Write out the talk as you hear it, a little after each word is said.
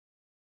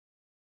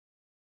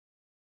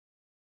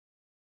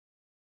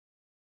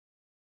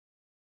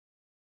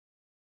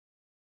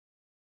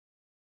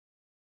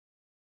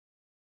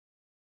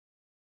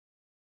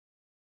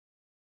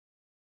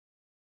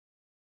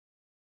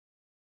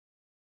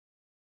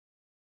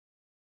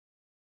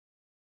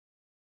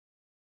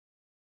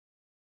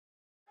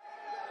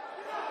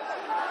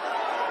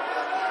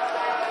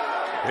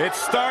It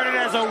started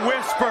as a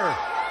whisper,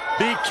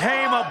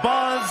 became a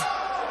buzz,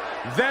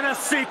 then a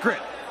secret.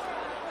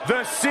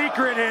 The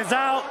secret is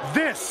out.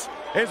 This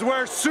is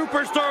where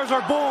superstars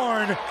are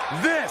born.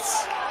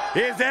 This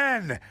is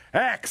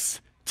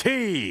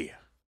NXT.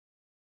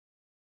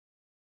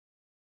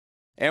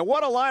 And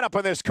what a lineup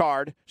on this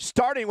card,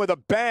 starting with a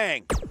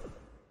bang.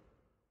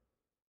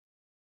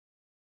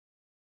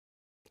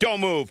 Don't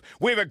move.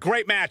 We have a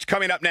great match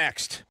coming up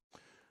next.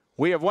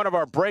 We have one of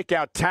our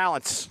breakout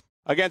talents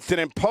against an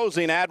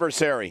imposing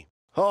adversary.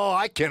 Oh,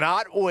 I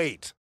cannot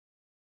wait.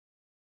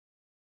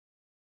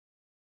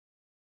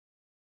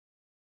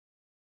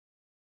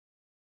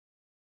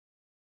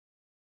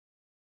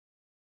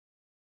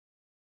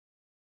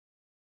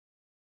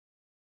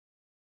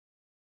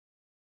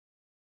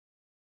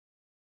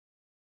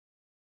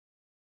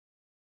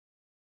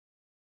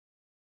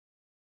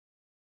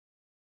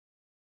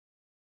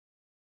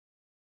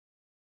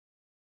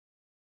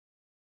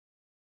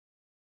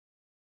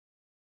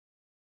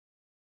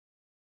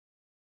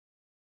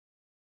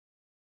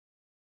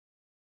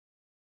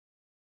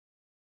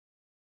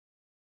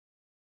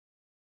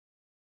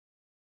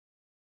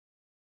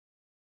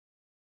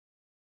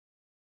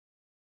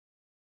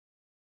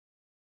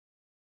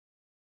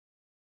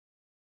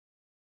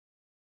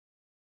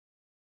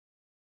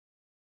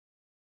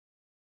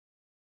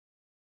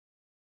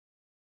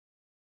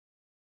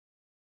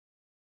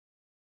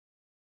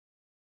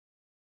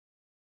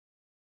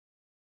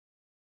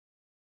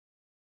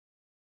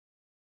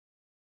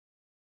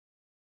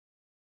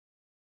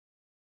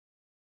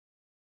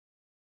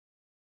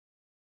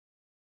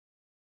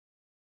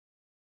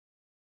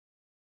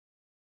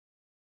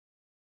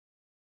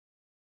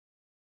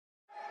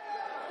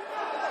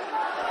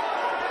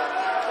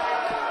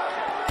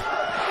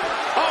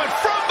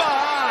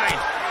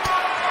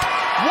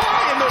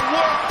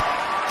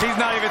 He's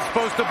not even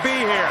supposed to be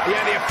here.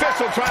 Yeah, the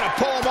official trying to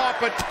pull him off,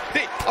 but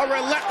a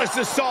relentless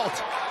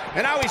assault.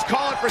 And now he's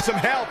calling for some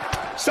help.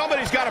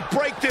 Somebody's got to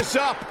break this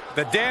up.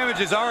 The damage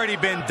has already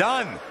been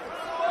done.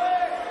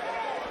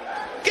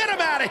 Get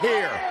him out of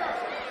here.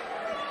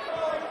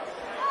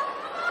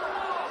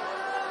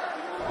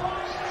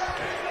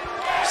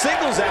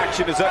 Singles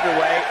action is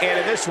underway, and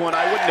in this one,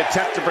 I wouldn't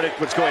attempt to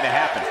predict what's going to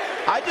happen.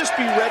 I'd just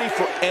be ready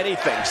for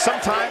anything.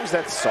 Sometimes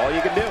that's all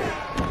you can do.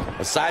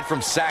 Aside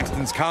from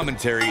Saxton's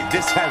commentary,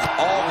 this has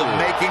all the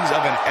makings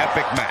of an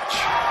epic match.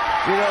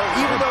 You know,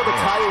 even though the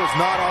title is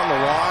not on the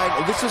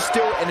line, this is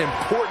still an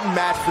important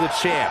match for the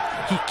champ.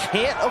 He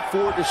can't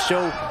afford to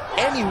show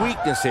any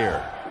weakness here.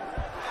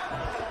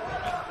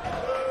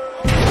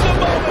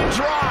 Samoan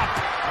drop.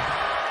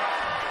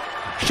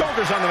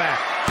 Shoulders on the mat.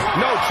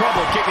 No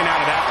trouble kicking out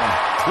of that one.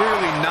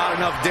 Clearly not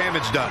enough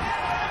damage done.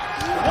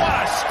 What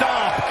a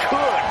stomp.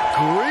 Good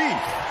grief.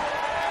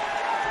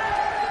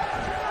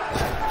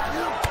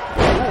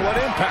 What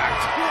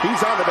impact.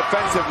 He's on the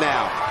defensive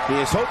now.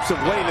 His hopes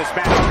of winning this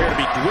match appear to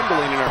be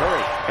dwindling in a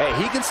hurry. Hey,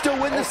 he can still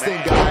win this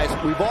thing, guys.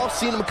 We've all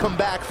seen him come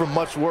back from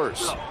much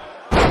worse.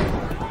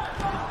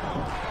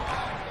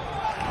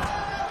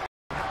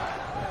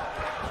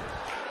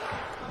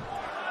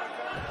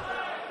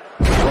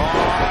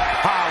 Raw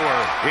power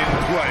in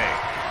play.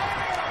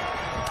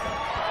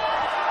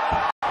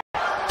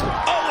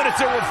 Oh, and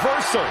it's a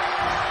reversal.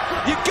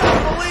 You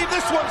gotta believe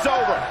this one's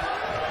over.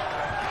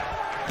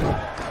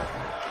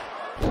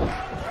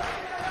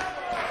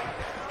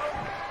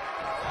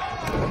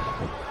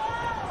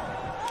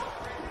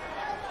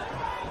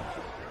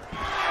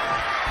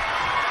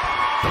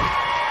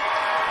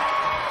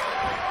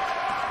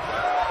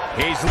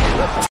 He's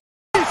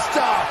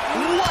Stop!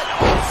 What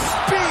a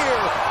spear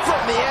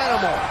from the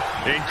animal!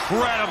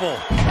 Incredible.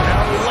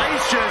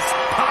 Hellacious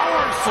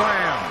power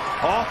slam.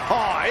 Oh,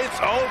 it's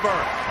over.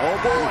 Oh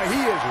boy,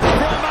 he is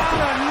From out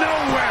of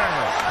nowhere.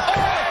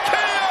 Oh,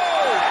 KO!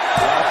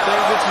 I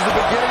think this is the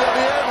beginning of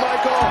the end,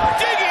 Michael.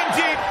 Digging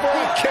deep for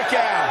a kick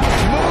out.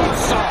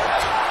 Moonsault.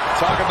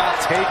 Talk about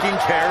taking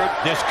care of.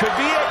 This could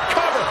be it.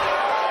 Cover.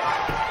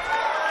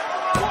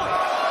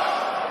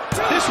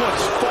 This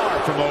one's far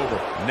from over.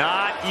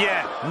 Not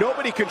yet.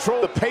 Nobody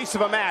controlled the pace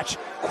of a match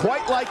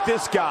quite like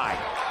this guy.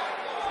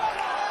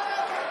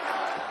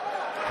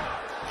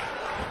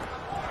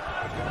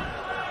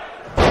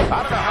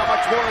 I don't know how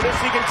much more of this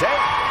he can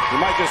take. He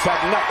might just have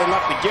nothing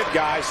left to give,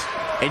 guys.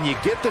 And you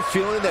get the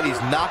feeling that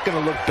he's not going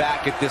to look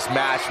back at this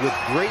match with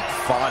great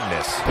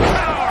fondness.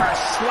 Power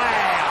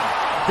slam.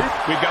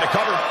 We've got to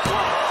cover.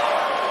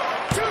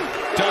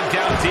 Dug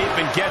down deep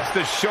and gets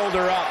the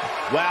shoulder up.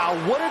 Wow,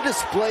 what a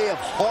display of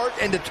heart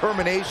and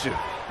determination.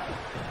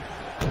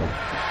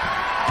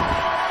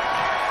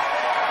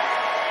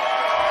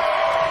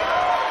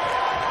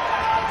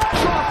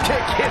 Drop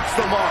kick hits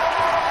the mark.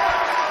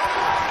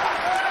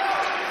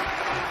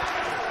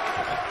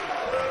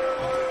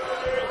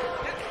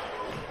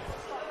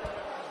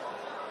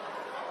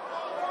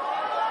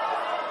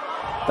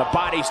 The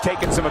body's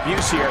taking some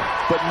abuse here,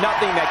 but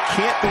nothing that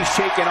can't be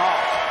shaken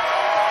off.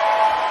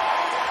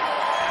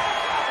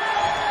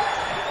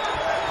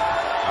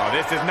 Oh,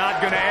 this is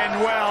not going to end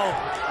well.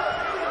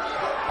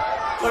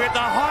 Look at the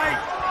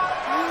height.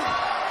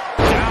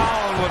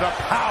 with a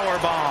power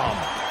bomb.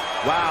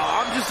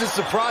 Wow, I'm just as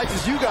surprised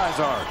as you guys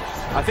are.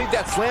 I think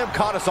that slam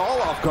caught us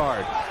all off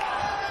guard.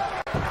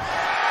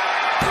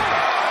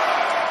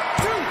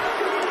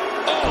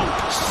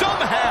 Oh,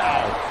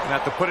 somehow.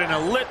 Have to put in a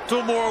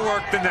little more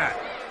work than that.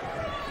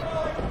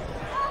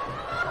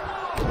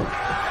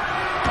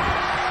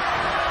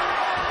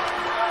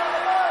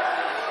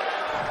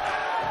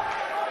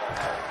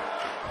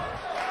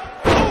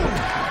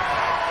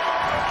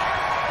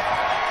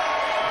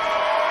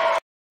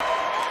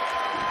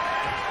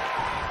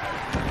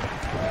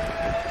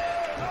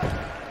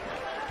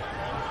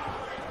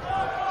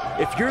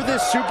 If you're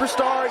this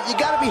superstar, you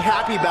got to be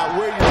happy about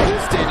where you're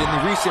listed in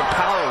the recent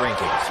power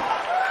rankings.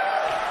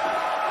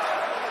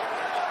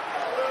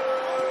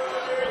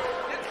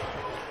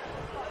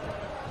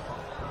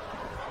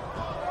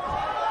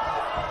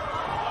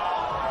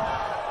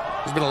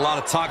 There's been a lot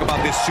of talk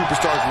about this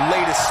superstar's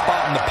latest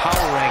spot in the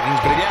power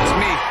rankings, but if you ask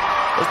me,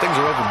 those things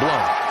are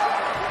overblown.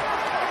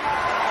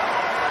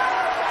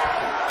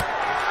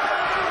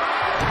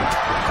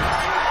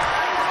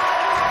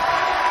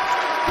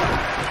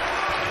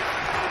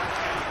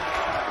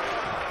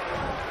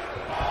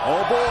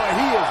 Oh boy,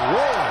 he is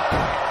rolling.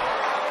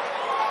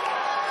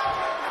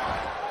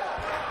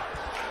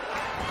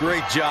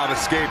 Great job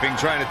escaping,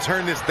 trying to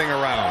turn this thing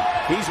around.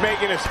 He's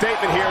making a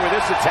statement here with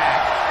this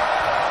attack.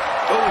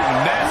 Oh,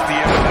 nasty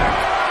impact.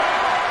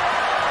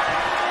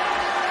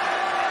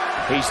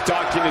 He's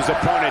stalking his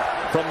opponent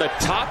from the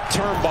top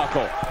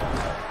turnbuckle.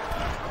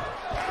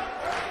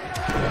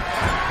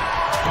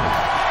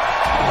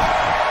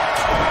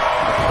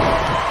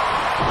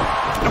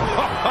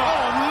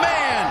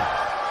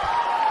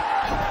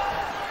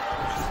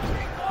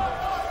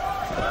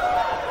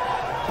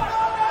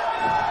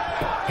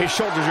 His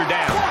shoulders are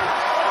down.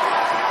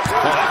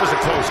 Oh, that was a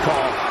close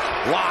call.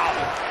 Wow.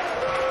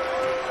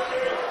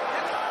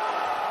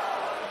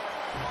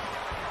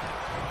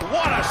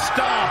 What a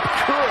stomp.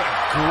 Good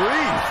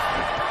grief.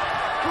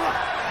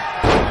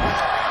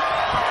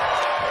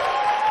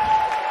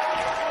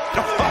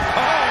 Oh,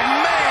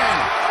 man.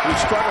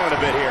 He's struggling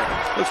a bit here.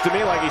 Looks to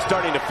me like he's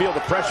starting to feel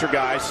the pressure,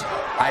 guys.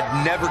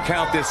 I'd never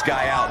count this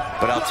guy out,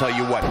 but I'll tell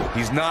you what,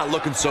 he's not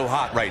looking so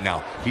hot right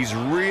now. He's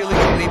really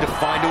going to need to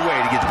find a way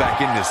to get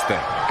back in this thing.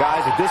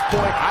 Guys, at this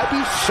point, I'd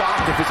be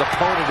shocked if his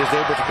opponent is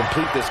able to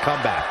complete this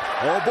comeback.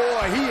 Oh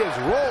boy, he is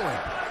rolling.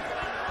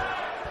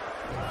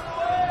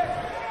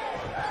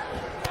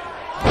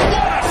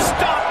 What a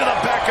stomp to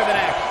the back of the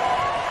neck.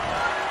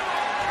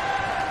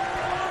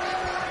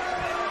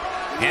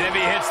 And if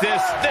he hits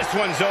this, this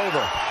one's over.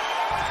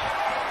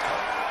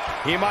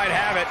 He might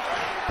have it.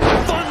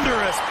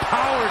 Thunderous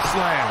power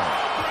slam.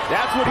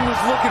 That's what he was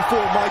looking for,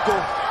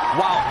 Michael.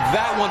 Wow,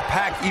 that one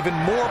packed even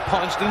more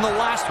punch than the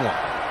last one.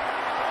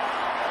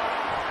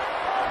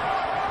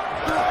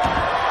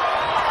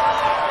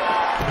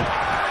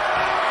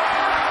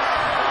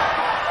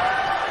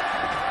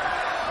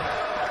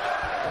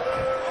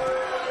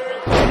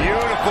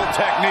 Beautiful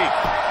technique.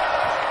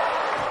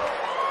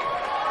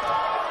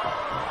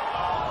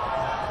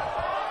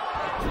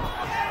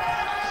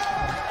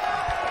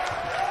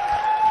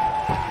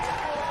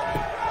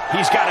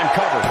 He's got him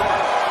covered.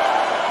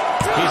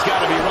 He's got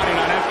to be running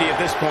on empty at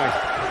this point.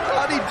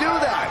 How'd he do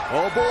that?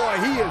 Oh boy,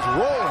 he is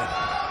rolling.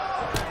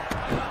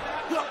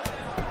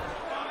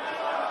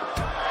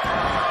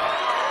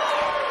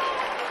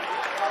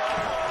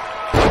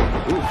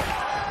 Oof.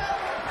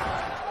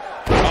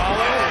 Oh,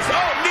 it is.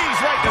 Oh, knees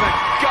right to the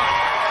gut.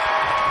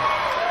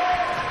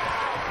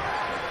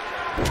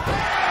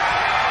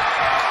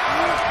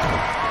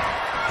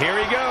 Here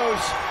he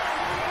goes.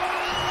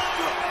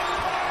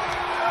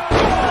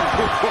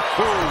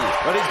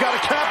 But he's got to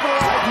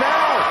capitalize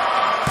now.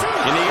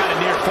 And he got a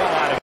near fall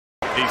out of it.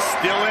 He's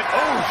still in.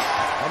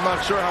 Oh, I'm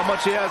not sure how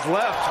much he has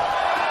left.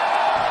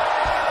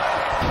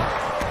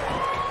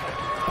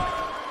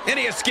 and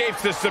he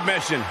escapes the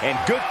submission. And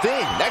good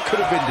thing. That could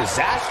have been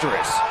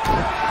disastrous.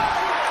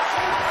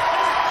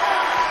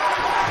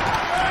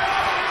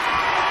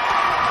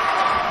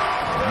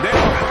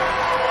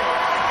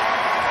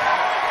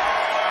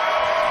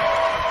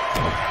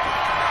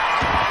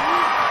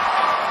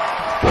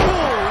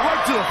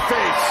 To the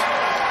face.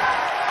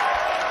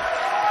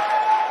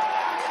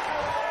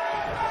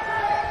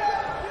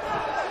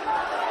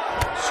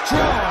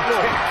 Strong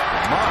kick.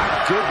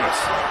 My goodness.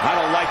 I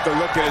don't like the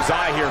look in his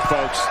eye here,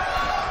 folks.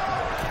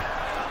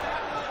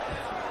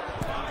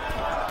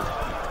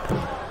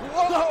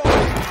 Whoa.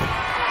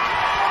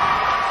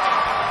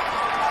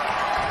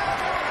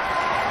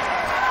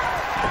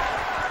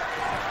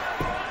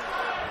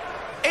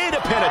 And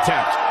a pin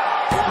attempt.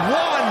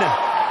 1,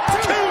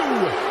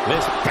 2.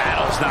 This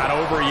battle's not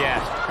over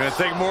yet. Gonna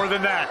take more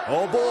than that.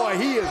 Oh boy,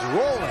 he is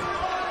rolling.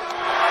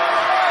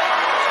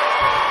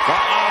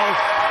 Uh-oh.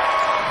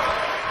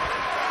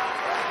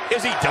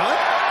 Is he done?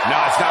 No,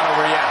 it's not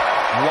over yet.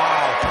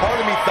 Wow,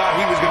 part of me thought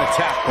he was going to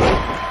tap.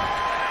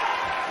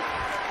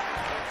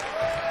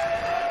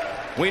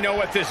 We know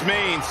what this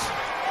means.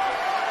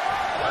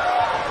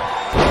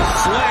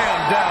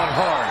 Slam down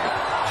hard.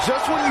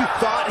 Just when you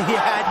thought he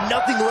had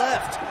nothing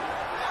left.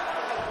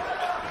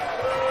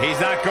 He's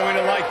not going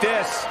to like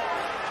this.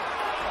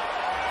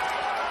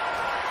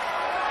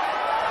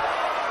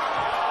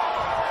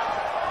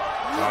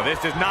 Oh, this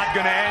is not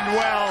going to end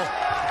well.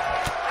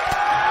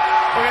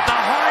 Look at the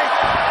height.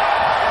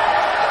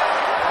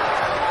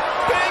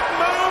 Big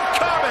move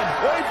coming.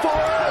 Wait for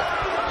it.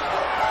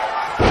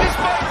 This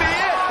might be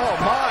it. Oh,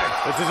 my.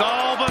 This is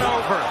all but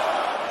over.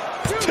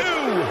 2,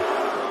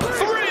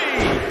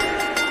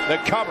 3. The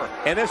cover,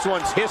 and this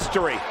one's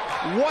history.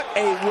 What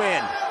a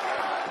win.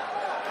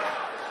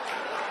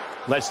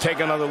 Let's take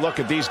another look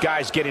at these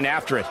guys getting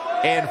after it.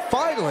 And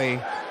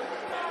finally,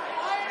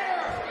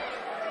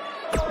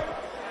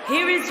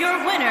 here is your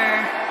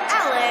winner,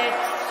 Alex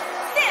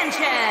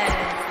Sanchez.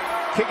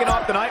 Kicking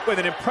off the night with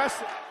an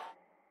impressive...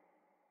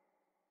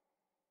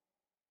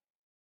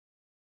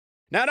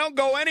 Now don't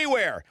go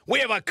anywhere. We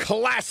have a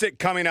classic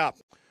coming up.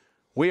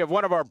 We have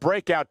one of our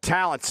breakout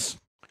talents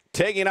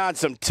taking on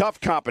some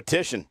tough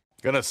competition.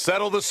 Gonna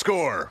settle the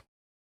score.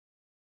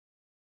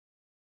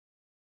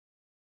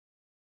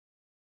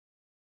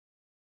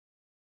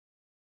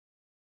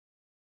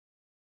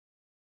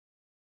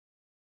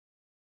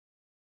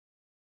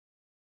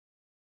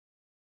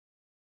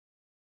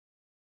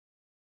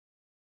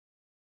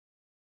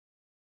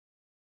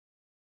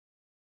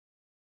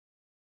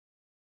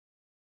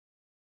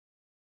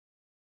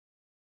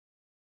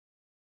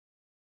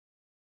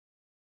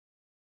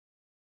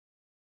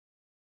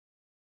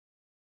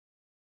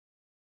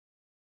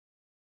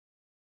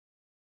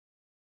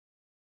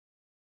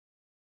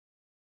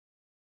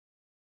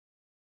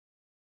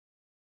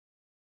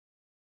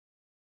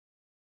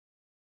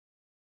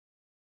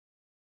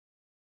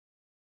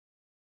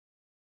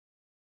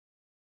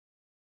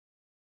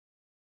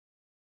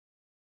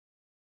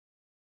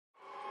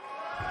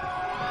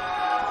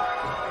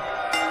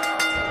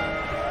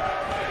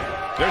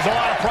 There's a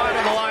lot of pride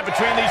on the line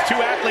between these two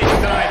athletes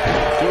tonight.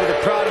 two of the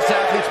proudest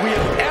athletes we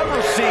have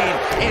ever seen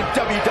in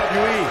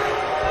WWE.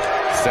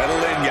 Settle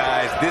in,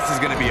 guys. This is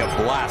gonna be a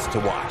blast to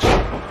watch.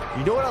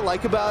 You know what I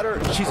like about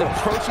her? She's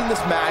approaching this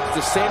match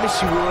the same as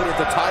she would if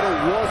the title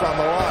was on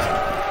the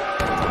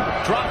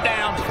line. Drop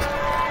down.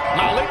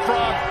 Now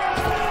leapfrog.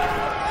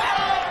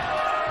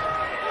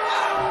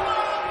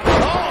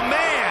 Oh,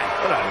 man.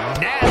 What a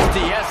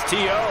nasty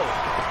STO.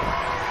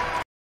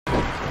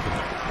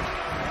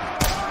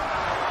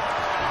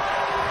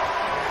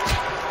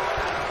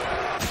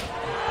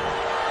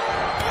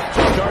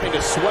 Starting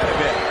to sweat a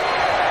bit,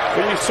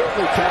 but you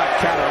certainly cannot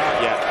count her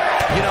out yet.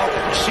 You know,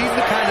 she's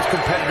the kind of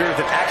competitor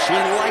that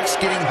actually likes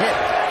getting hit.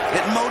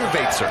 It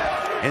motivates her.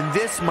 And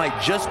this might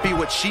just be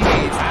what she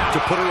needs to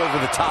put her over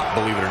the top,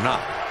 believe it or not.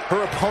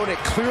 Her opponent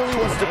clearly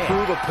wants to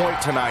prove a point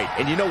tonight.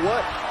 And you know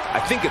what? I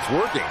think it's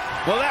working.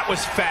 Well, that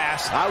was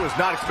fast. I was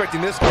not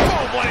expecting this.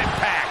 Oh, what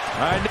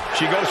impact.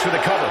 She goes for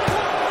the cover.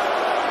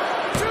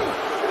 2,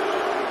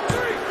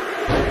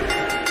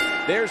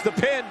 3. There's the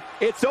pin.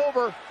 It's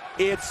over.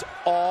 It's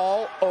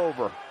all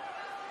over.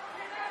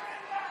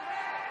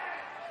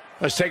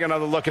 Let's take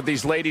another look at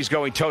these ladies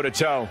going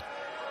toe-to-toe.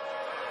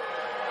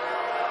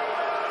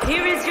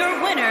 Here is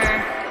your winner,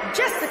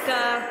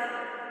 Jessica.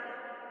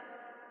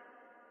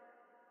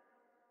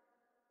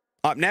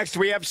 Up next,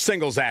 we have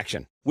singles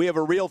action. We have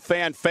a real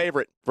fan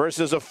favorite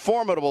versus a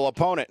formidable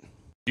opponent.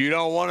 You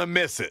don't want to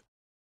miss it.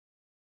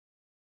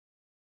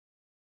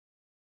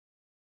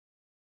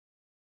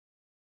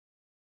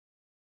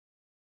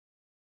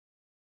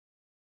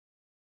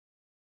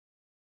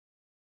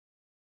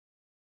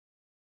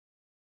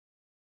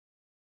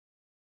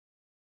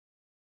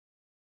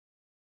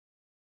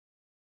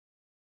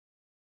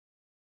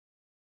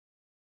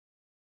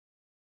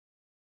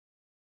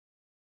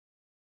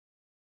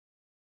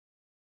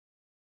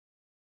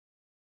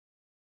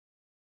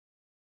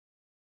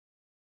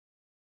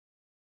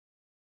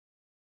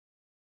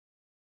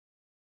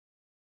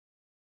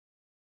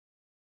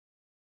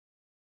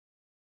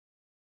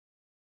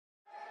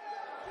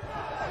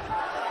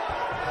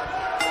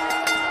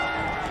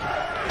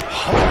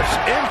 Harsh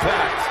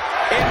impact.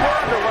 And we're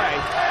underway.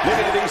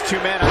 Looking at these two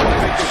men, I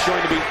don't think there's going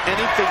to be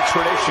anything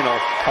traditional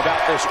about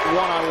this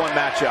one-on-one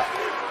matchup.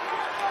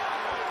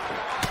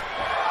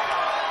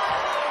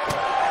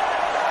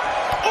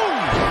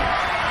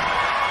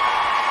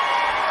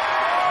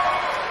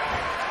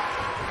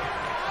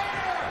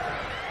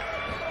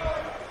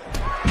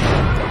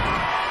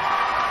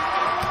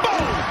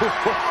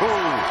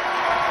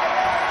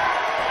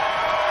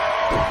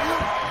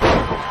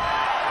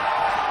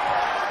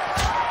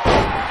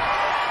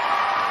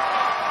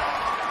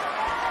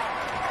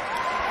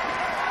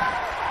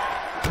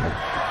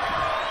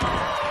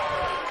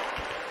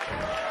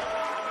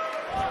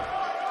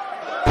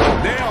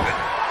 Nailed it.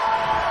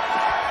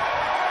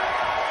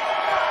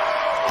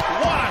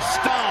 What a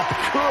stomp.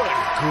 Good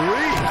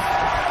grief.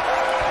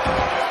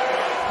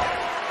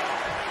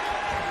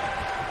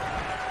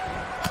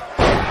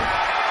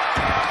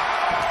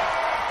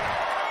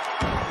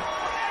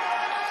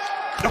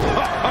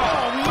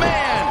 Oh,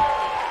 man.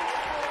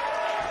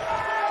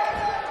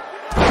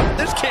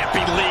 This can't be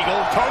legal.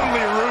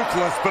 Totally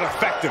ruthless, but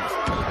effective.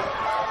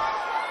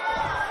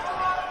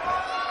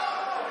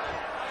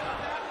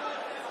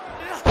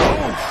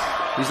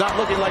 not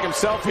looking like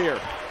himself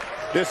here.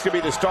 This could be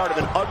the start of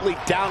an ugly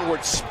downward.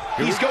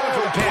 He's going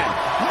for the pin.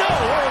 No,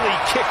 early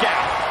kick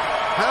out.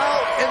 How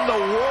in the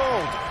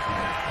world?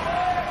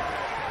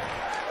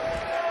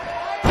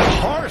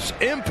 Harsh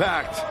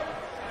impact.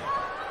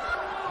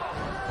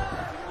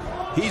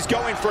 He's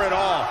going for it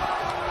all.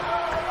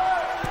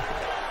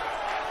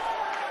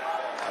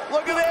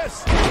 Look at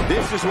this.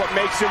 This is what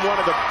makes him one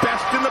of the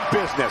best in the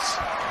business.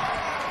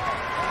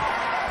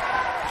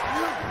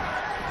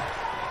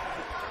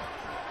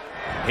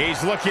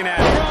 He's looking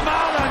at it from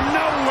out of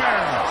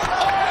nowhere.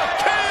 Oh,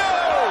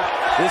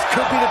 KO! This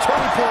could be the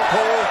turning point,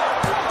 Cole.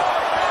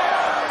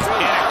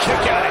 And a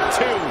kick out at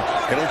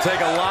 2. It'll take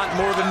a lot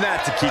more than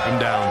that to keep him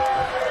down.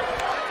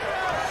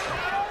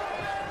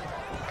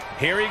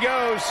 Here he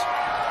goes.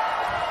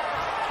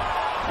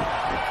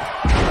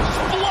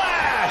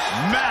 Splash!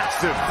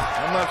 Massive.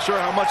 I'm not sure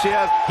how much he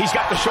has. He's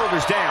got the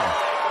shoulders down.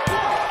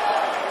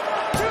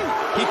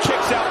 He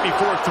kicks out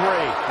before 3.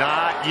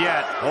 Not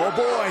yet. Oh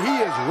boy,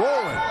 he is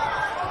rolling.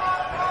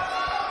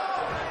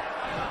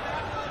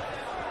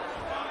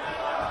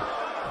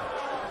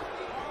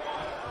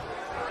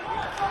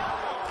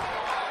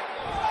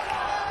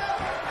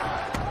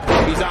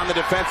 He's on the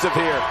defensive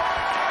here.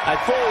 I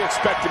fully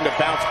expect him to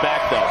bounce back,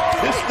 though.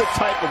 This is the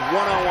type of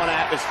one-on-one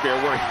atmosphere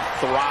where he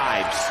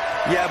thrives.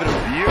 Yeah, but a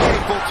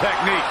beautiful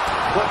technique.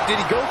 But did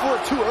he go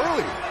for it too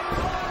early?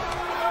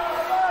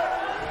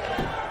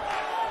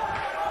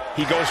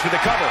 He goes for the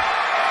cover.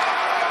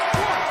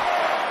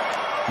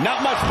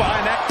 Not much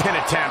behind that pin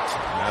attempt.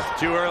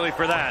 That's too early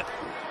for that.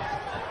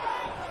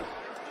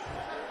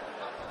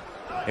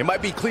 It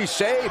might be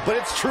cliche, but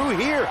it's true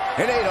here.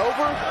 It ain't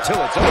over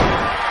till it's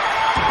over.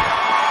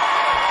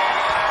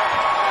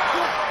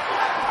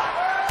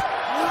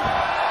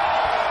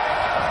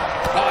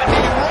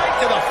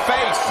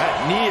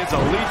 That knee is a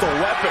lethal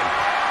weapon.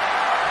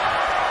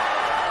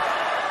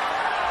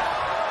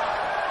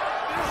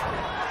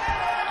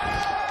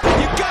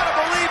 You gotta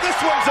believe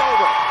this one's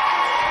over.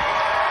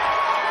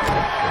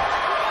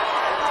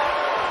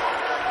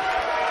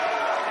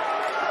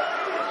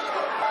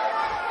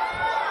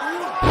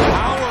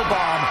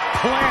 Powerbomb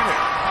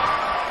planted.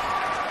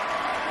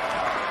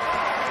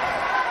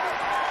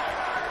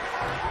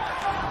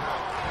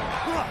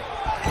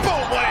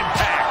 Boom, what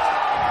impact.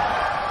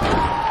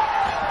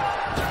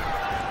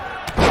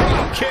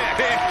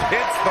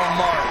 Hits the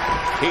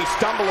mark. He's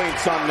stumbling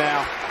some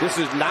now. This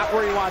is not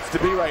where he wants to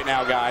be right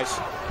now, guys.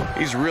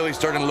 He's really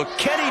starting to look.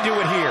 Can he do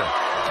it here?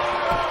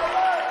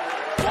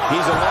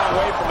 He's a long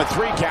way from a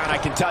 3 count, I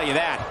can tell you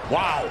that.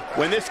 Wow.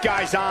 When this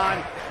guy's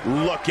on,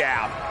 look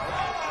out.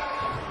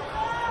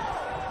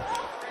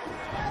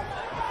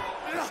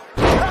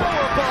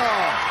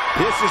 Powerbomb.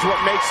 This is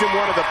what makes him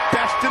one of the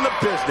best in the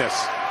business.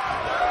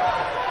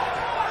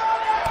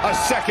 A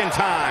second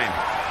time.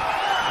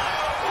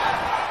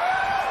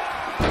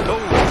 Oh,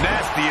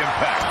 nasty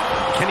impact.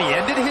 Can he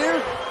end it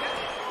here?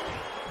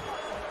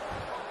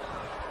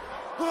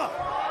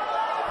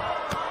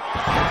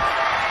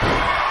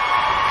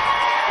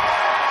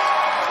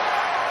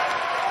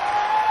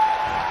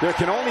 There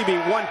can only be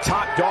one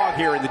top dog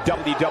here in the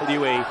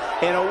WWE,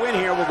 and a win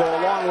here will go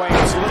a long way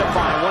in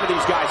solidifying one of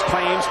these guys'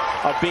 claims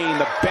of being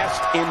the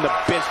best in the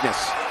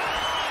business.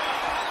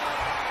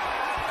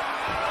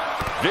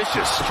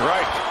 Vicious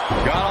strike.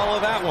 Got all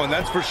of that one,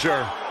 that's for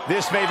sure.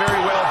 This may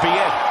very well be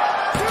it.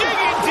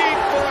 Digging deep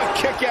for a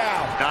kick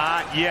out.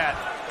 Not yet.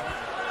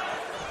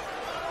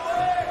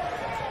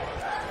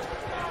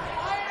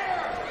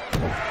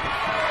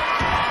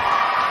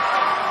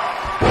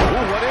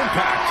 Ooh, what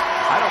impact.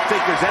 I don't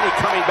think there's any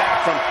coming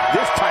back from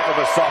this type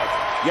of assault.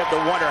 You have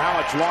to wonder how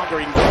much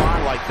longer he can go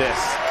on like this.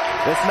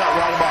 Let's not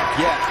write him off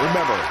yet.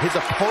 Remember, his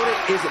opponent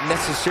isn't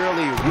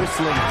necessarily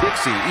whistling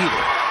Dixie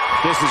either.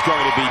 This is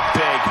going to be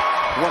big,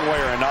 one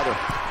way or another.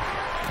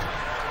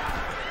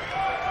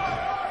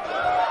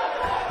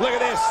 Look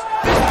at this.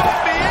 This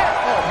could be it.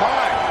 Oh,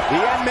 my.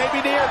 The end may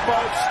be near,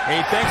 folks. He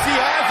thinks he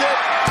has it.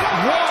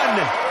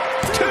 1,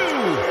 2.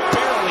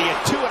 Barely at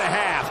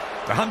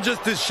 2.5. I'm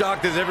just as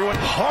shocked as everyone.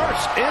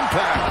 Harsh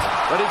impact.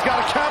 But he's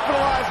got to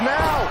capitalize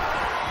now.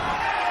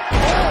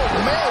 Oh,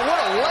 man, what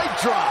a leg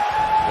drop.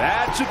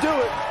 That should do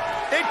it.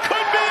 It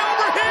could be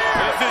over here.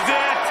 This is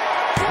it.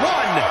 1,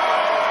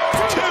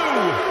 2,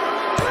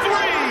 3.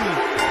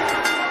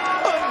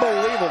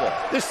 Unbelievable.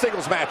 This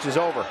singles match is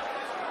over.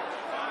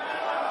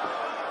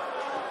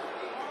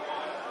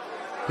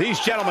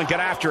 These gentlemen get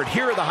after it.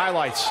 Here are the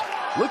highlights.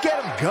 Look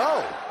at him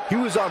go. He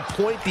was on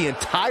point the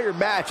entire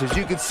match, as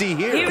you can see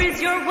here. Here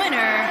is your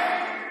winner.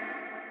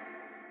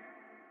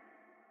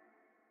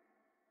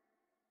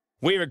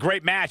 We have a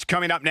great match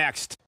coming up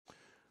next.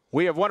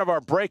 We have one of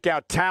our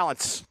breakout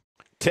talents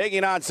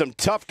taking on some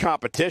tough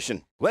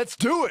competition. Let's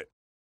do it.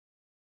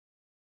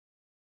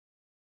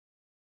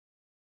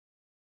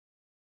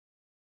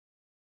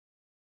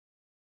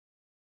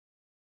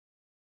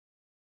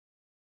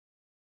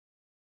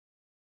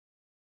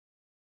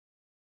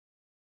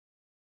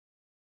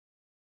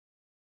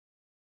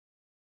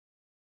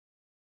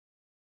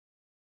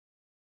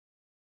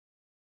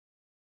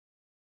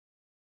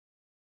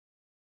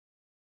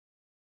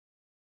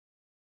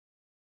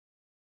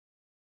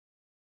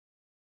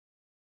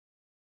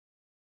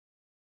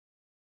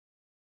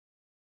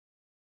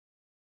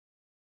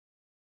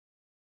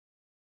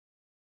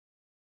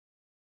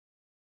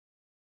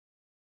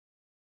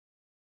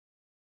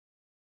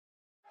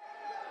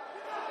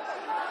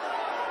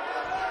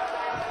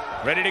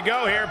 Ready to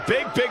go here.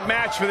 Big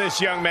match for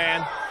this young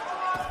man.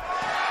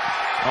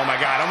 Oh my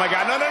God, no,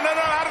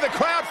 out of the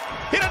crowd.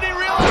 He doesn't even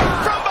realize.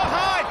 From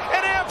behind,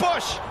 an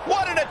ambush.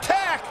 What an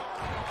attack.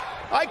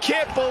 I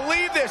can't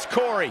believe this,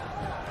 Corey.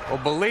 Well,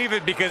 believe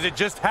it because it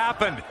just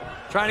happened.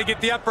 Trying to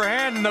get the upper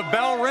hand and the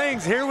bell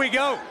rings. Here we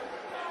go.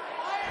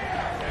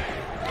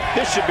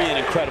 This should be an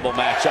incredible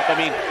matchup. I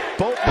mean,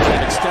 both men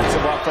have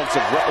extensive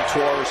offensive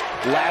repertoires,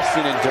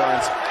 lasting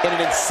endurance, and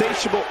an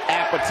insatiable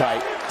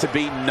appetite to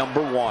be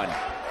 #1.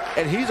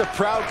 And he's a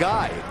proud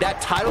guy.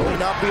 That title may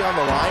not be on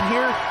the line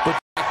here, but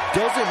that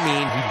doesn't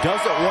mean he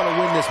doesn't want to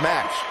win this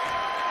match.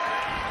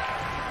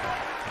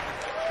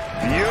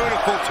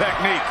 Beautiful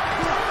technique.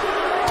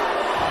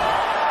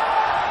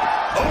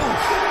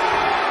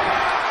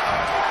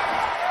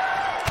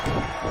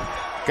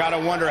 Gotta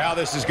wonder how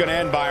this is gonna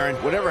end, Byron.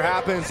 Whatever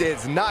happens,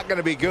 it's not going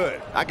to be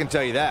good. I can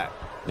tell you that.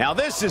 Now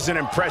this is an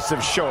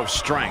impressive show of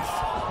strength.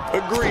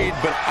 Agreed,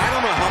 but I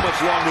don't know how much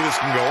longer this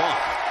can go on.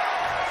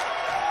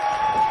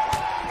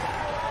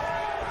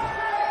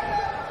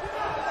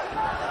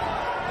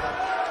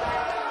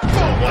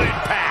 Oh, what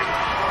impact!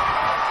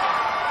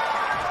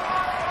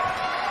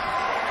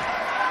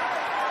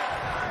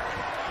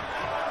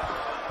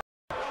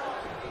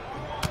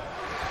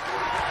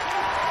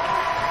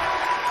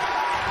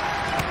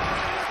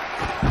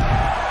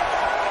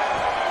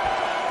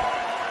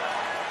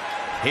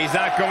 He's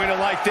not going to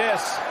like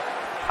this.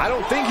 I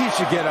don't think he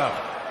should get up.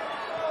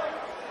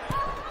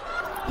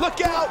 Look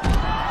out!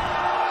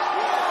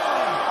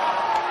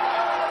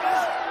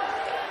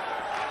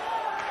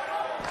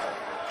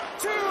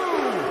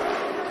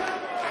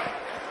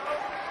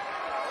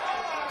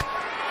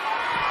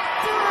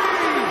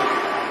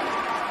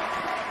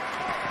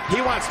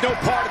 He wants no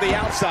part of the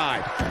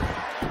outside.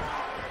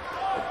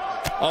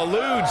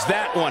 Eludes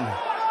that one.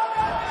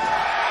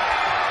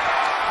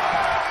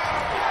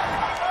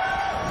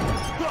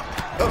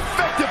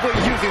 Effectively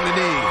using the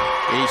knee.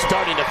 He's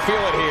starting to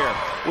feel it here.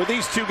 With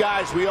these two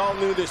guys, we all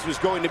knew this was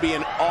going to be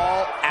an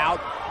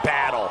all-out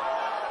battle.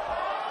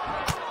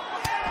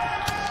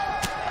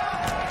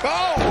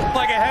 Oh,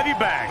 like a heavy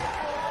bag.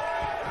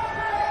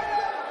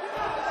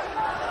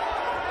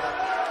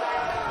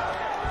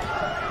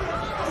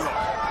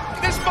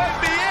 This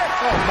might be it.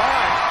 Oh,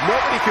 my.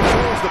 Nobody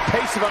controls the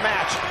pace of a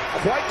match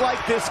quite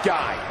like this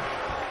guy.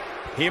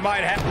 He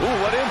might have...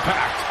 Ooh, what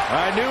impact.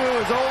 I knew it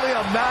was only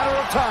a matter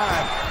of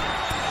time.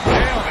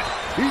 Damn it.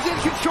 He's in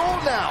control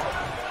now.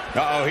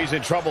 Uh-oh, he's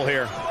in trouble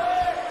here.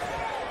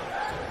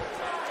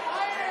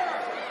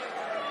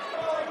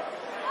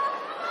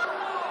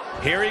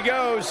 Here he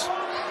goes.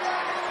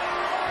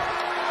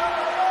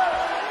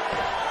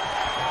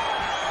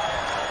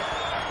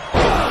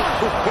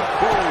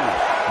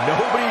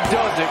 Nobody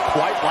does it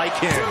quite like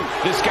him.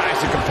 This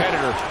guy's a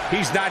competitor.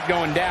 He's not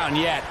going down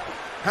yet.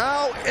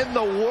 How in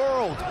the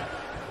world?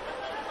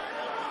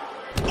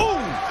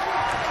 Ooh!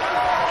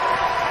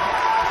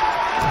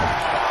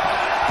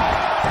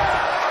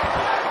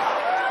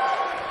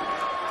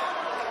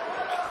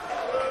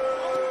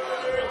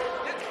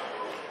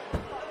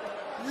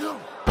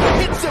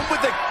 Hits him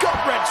with a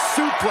gut-wrench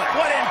suplex.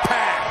 What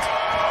impact!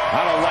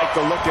 I don't like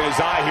the look in his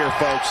eye here,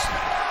 folks.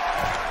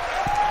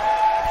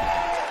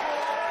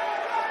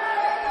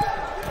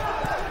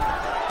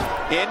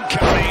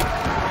 Incoming.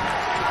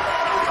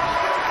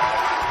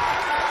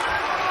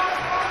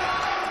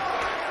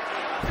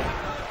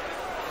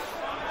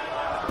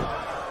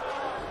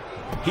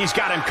 He's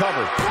got him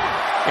covered.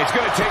 It's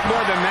going to take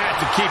more than that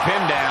to keep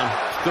him down.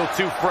 Still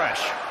too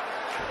fresh.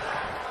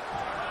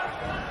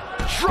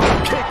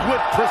 Drop kick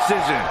with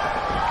precision.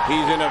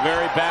 He's in a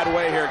very bad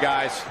way here,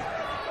 guys.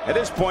 At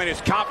this point,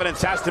 his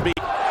confidence has to be...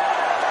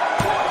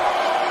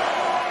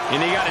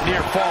 And he got a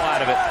near fall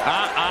out of it.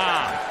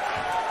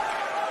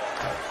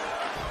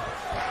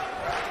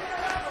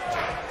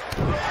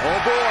 Oh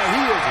boy,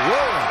 he is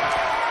rolling.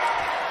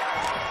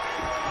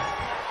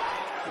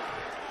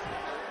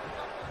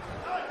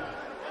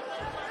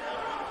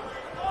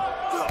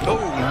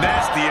 Oh,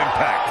 nasty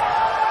impact.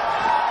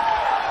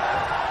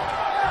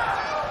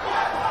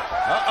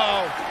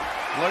 Uh-oh.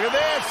 Look at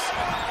this.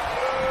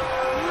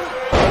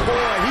 Oh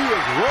boy, he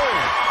is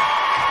rolling.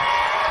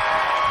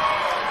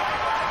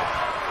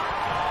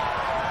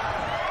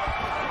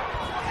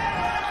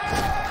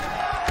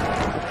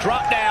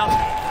 Drop down.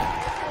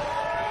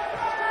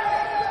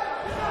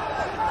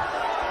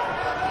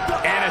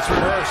 And it's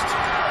reversed.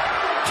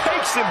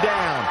 Takes him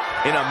down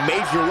in a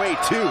major way,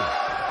 too.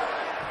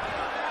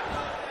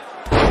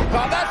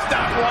 Oh, that's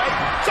not right.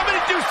 Somebody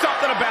do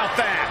something about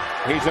that.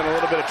 He's in a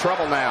little bit of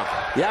trouble now.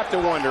 You have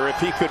to wonder if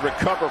he could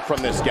recover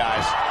from this,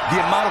 guys. The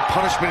amount of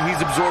punishment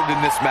he's absorbed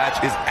in this match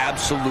is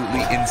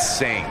absolutely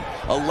insane.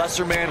 A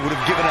lesser man would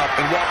have given up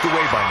and walked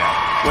away by now.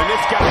 When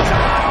this guy's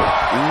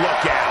on,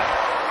 look out.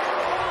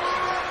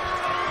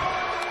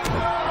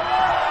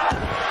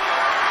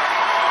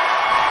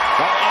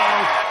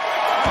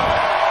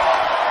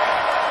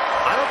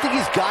 I don't think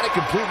he's got it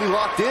completely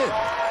locked in.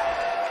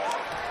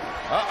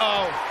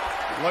 Uh-oh.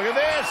 Look at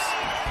this.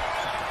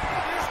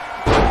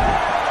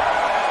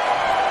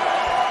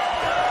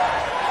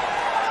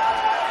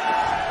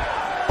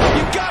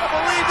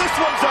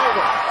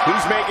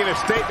 He's making a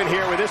statement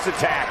here with this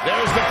attack.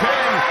 There's the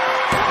pin.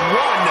 1,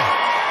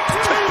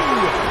 2.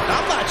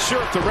 I'm not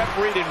sure if the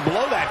referee didn't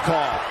blow that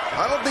call.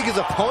 I don't think his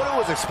opponent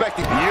was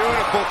expecting.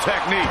 Beautiful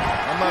technique.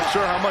 I'm not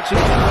sure how much it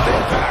will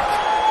impact.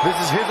 This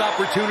is his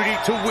opportunity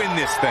to win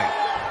this thing.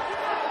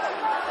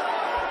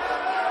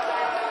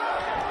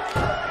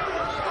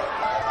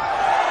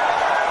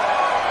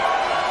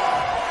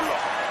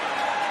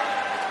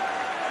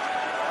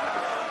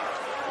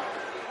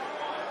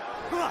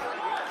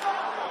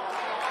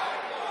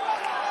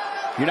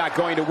 You're not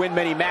going to win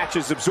many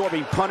matches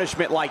absorbing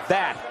punishment like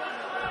that.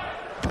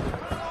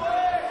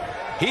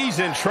 He's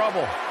in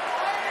trouble.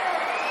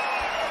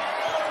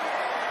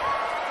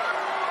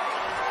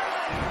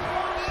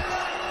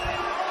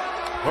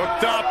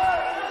 Hooked up.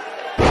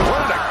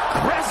 What an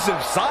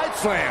aggressive side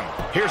slam.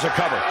 Here's a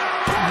cover.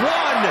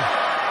 1,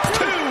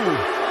 2,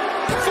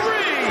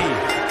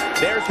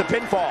 3. There's the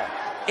pinfall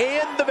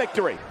and the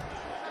victory.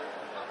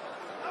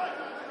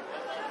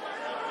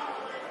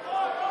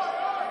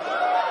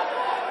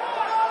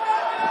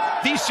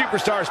 These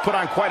superstars put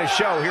on quite a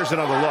show. Here's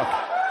another look.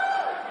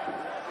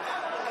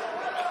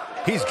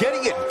 He's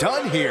getting it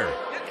done here.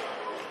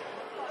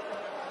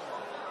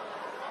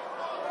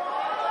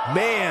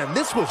 Man,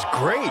 this was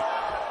great.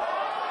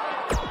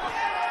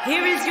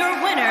 Here is your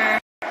winner,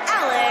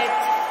 Alex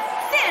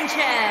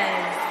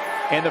Sanchez.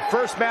 And the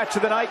first match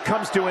of the night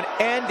comes to an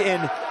end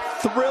in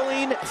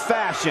thrilling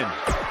fashion.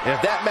 And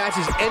if that match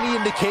is any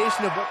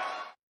indication of what...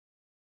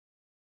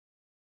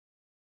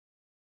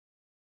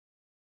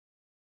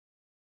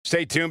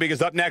 Stay tuned,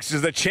 because up next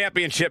is the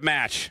championship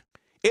match.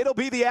 It'll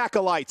be the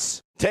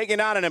Acolytes taking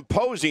on an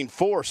imposing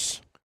force.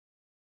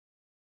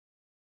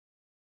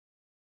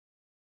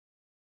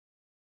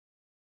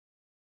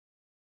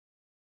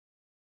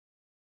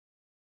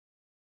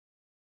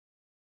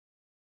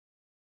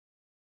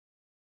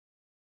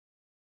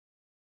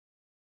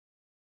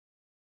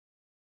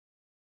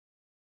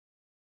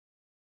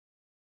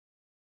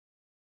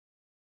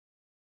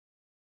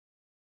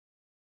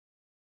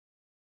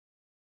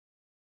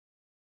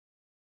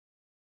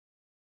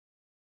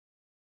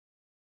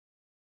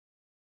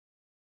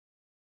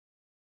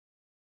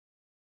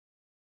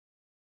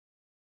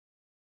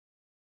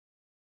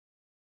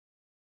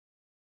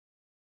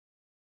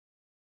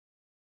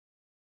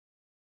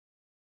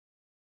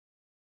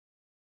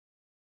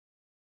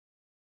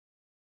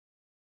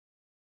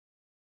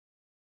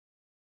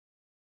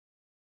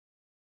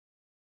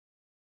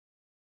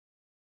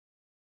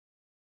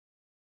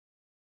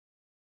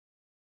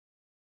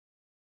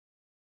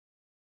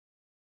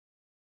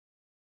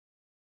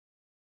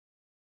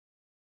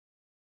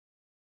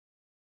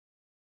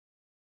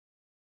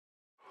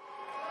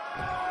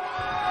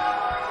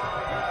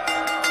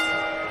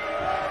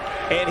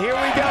 And here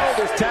we go.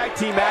 This tag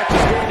team match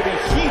is going to be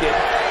heated,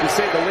 to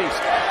say the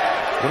least.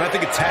 When I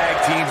think of tag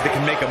teams that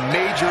can make a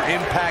major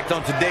impact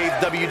on today's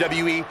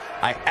WWE,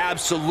 I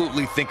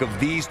absolutely think of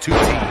these two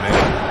teams,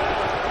 man.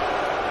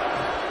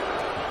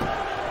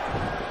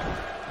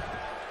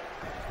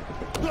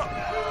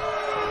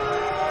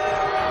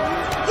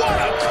 What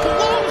a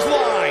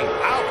clothesline!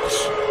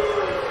 Ouch!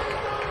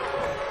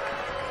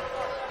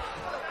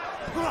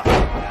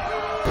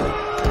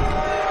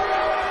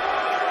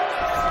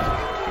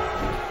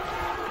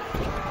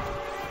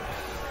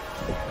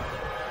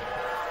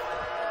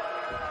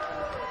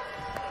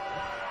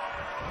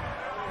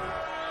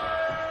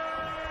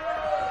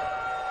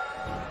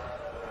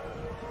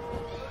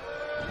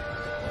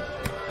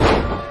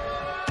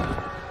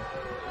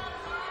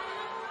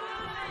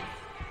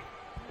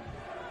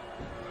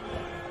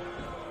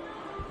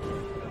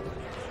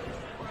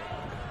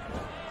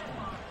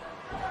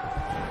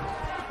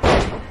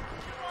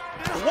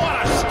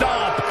 What a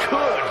stomp!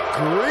 Good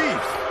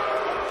grief!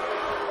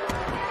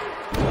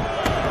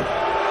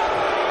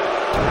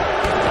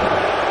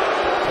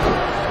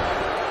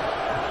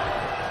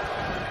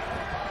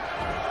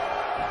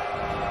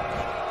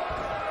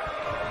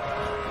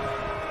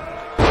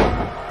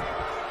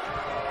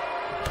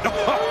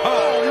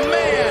 Oh,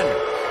 man!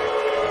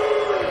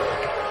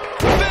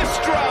 This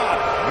drop!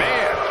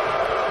 Man!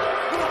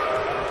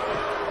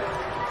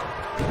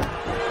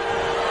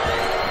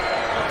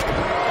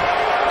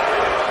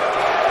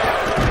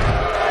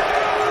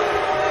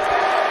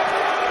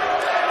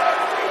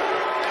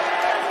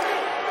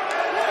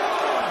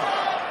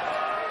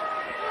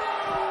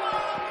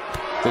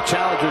 The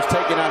challenger's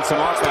taking on some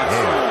offense.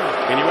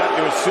 And you have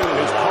to assume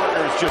his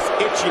partner is just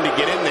itching to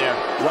get in there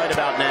right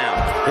about now.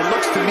 It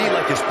looks to me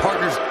like his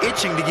partner's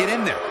itching to get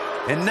in there.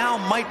 And now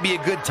might be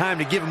a good time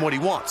to give him what he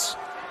wants.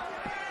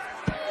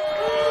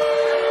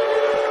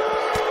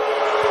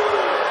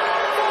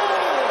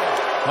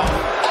 Oh,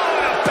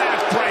 and a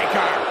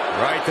backbreaker!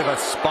 Right to the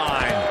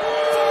spine.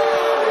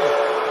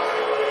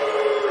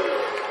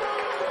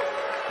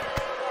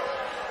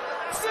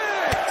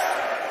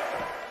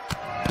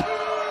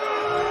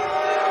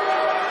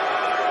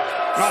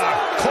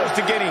 Close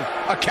to getting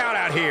a count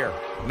out here.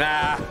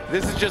 Nah,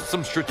 this is just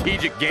some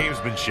strategic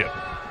gamesmanship.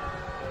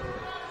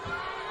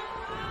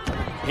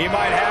 He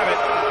might have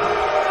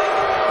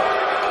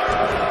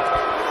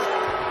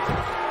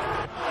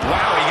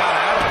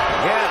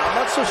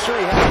so sure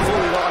he had it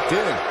fully locked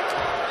in.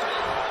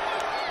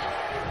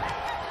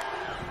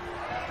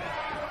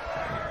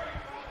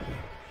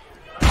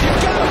 You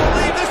gotta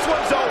believe this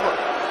one's over.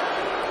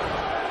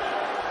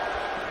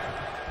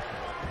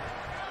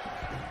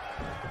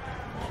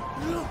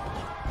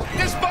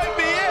 This might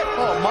be it.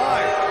 Oh,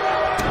 my.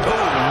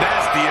 Oh,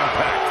 nasty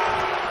impact.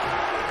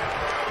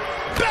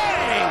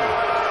 Bang!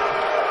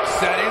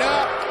 Setting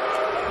up.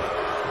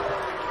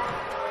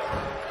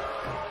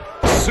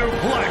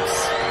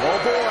 Suplex. Oh,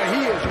 boy,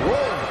 he is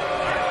rolling.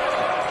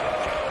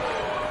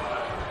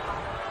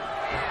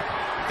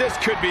 This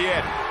could be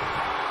it.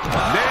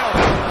 Nailed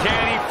it.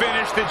 Can he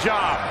finish the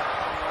job?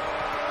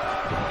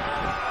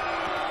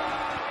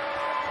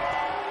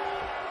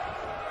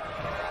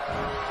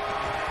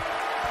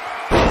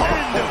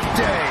 End of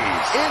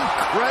days.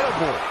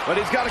 Incredible. But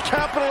he's got to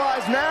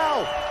capitalize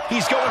now.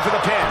 He's going for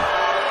the pin.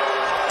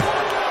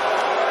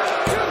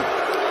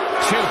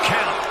 2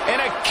 count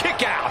and a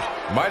kick out.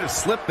 Might have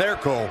slipped there,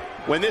 Cole.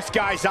 When this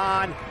guy's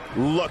on,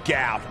 look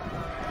out.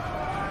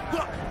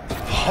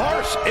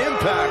 Harsh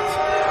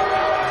impact.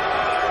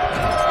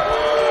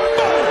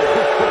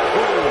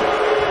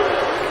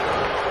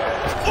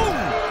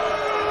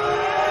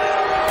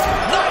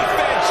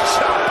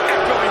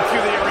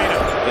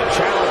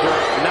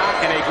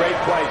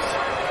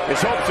 His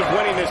hopes of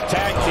winning this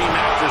tag team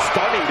match are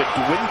starting to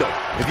dwindle.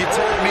 If you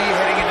told me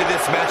heading into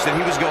this match that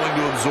he was going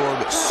to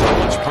absorb so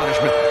much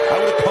punishment,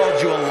 I would have called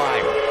you a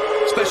liar.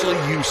 Especially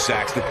you,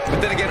 Saxton. But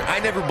then again,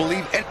 I never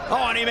believed it.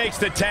 Oh, and he makes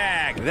the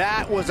tag.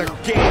 That was a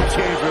game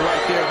changer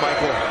right there,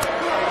 Michael.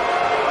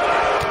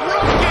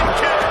 Rocket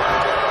kick.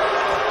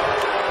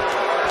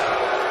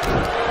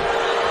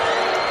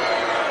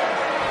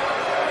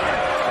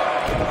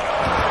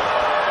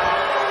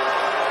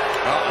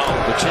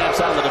 The champ's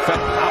on the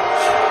defense.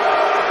 Ouch.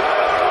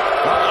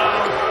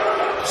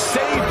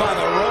 Saved by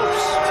the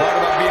ropes. Talk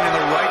about being in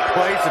the right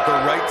place at the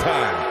right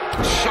time.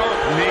 Sharp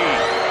knee.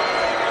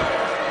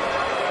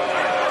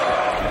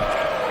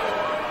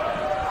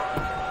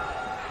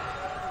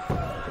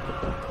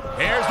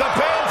 Here's the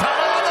pin.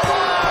 Title on the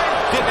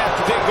line. Didn't have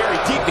to dig very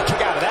deep to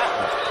kick out of that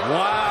one.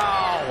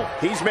 Wow.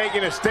 He's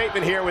making a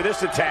statement here with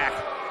this attack.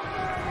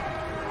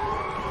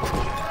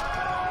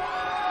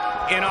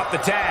 In off the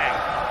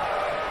tag.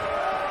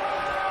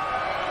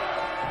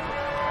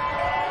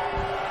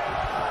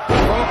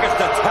 Focused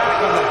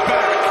attack on the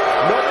back.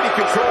 Nobody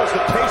controls the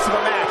pace of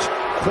a match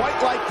quite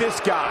like this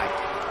guy.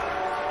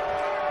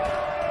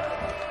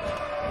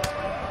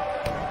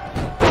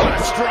 What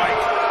a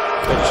strike.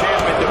 The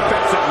champ in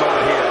defensive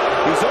mode here.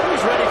 He's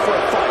always ready for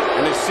a fight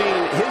and has seen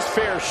his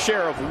fair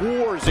share of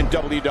wars in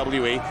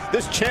WWE.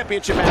 This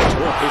championship match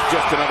is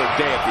just another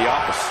day at the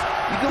office.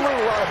 You can learn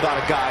a lot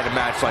about a guy in a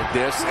match like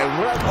this. And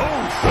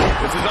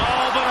This is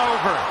all but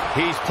over.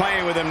 He's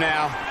playing with him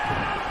now.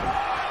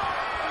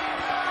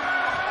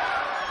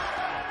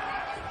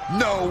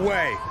 No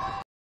way.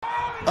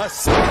 A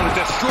slam to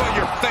destroy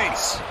your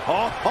face.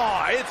 Oh,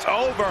 it's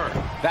over.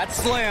 That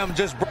slam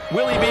just...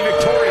 Will he be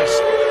victorious?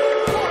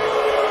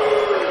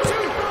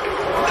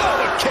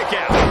 No, a kick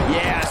out.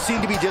 yeah,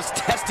 seemed to be just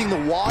testing the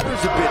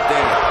waters a bit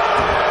there.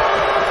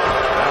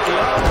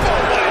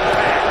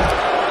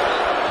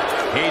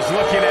 He's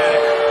looking at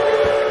it.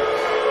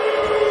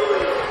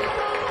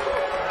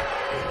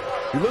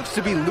 He looks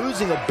to be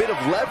losing a bit of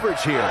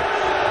leverage here.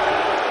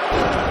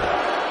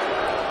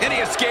 And he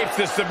escapes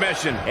the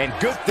submission. And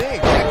good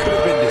thing, that could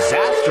have been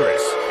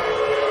disastrous.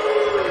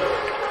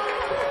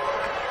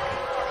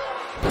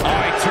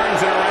 Oh, he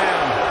turns it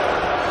around.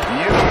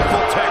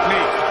 Beautiful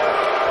technique.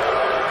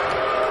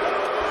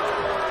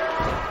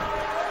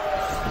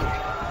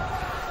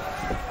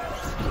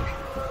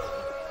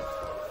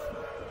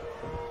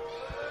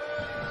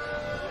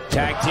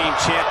 Tag team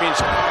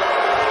champions.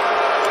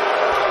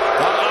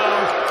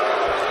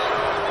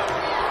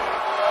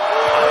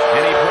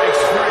 And he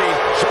breaks free.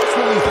 Just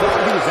when we thought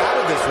he was out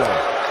of this one.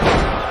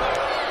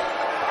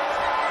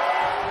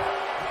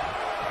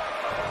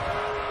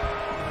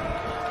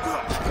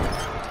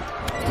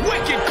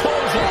 Wicked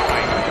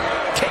clothesline.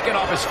 Taken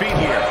off his feet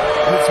here.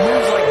 And it's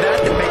moves like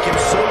that that make him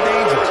so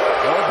dangerous.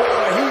 Oh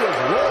boy, he is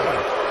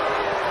rolling.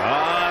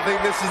 I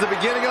think this is the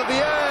beginning of the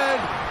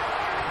end.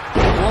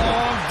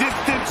 Long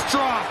distance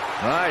drop.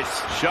 Nice.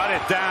 Shut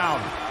it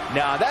down.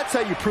 Now, that's how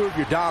you prove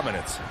your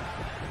dominance.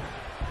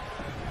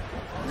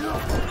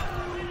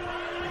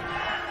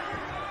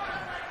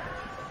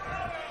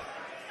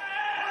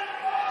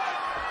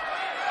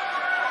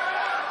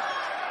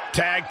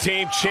 Tag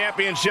team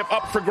championship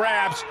up for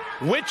grabs.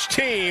 Which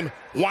team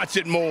wants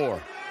it more?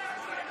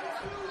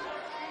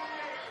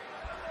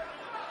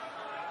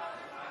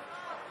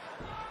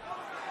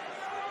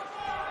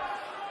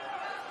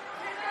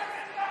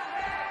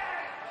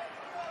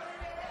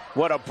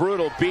 What a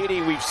brutal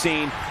beating we've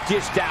seen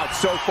dished out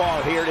so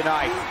far here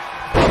tonight.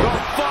 The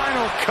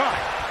final cut.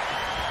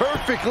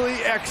 Perfectly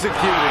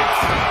executed.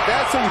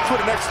 That's how you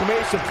put an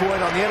exclamation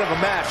point on the end of a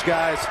match,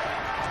 guys.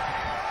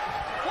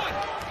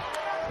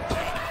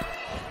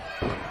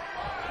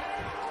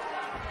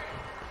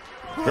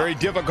 Very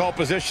difficult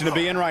position to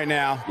be in right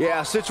now.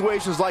 Yeah,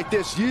 situations like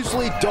this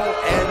usually don't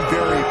end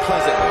very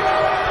pleasantly.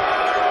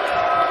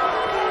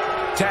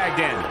 Tagged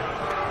in.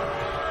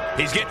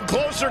 He's getting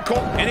closer, Cole,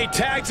 and he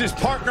tags his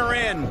partner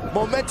in.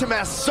 Momentum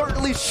has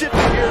certainly shifted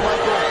here,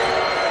 Michael.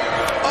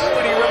 Oh,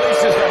 and he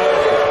releases the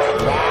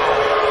hold.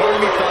 Wow. Part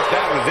of me thought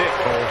that was it,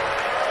 Cole.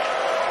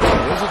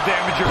 This will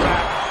damage your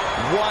back.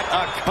 What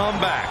a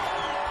comeback.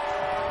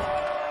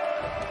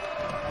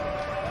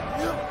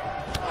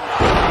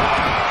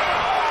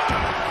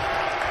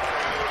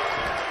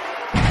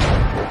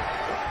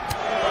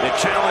 The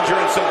challenger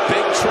in some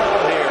big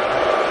trouble here.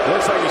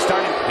 Looks like he's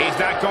starting. He's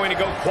not going to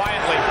go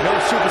quietly. No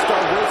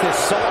superstar worth his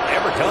salt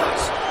ever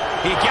does.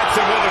 He gets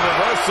him with a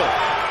reversal.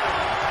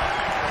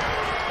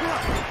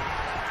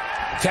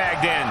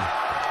 Tagged in.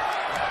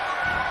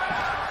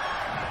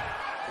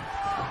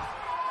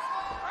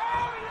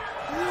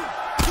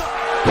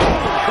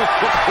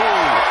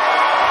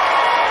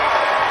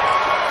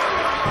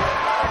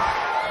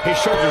 His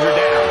shoulders are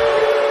down.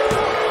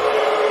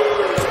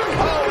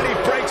 Oh, and he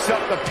breaks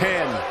up the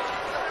pin.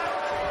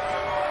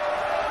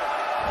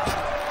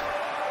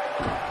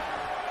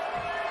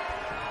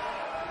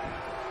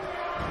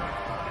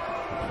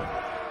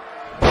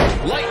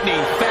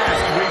 Lightning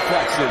fast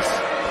reflexes.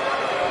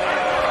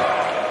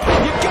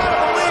 You gotta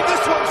believe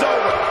this one's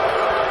over.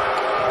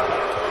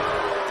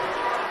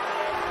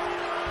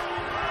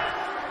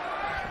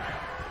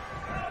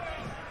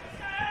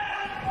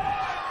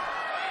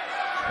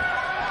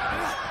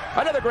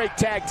 Another great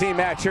tag team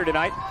match here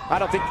tonight. I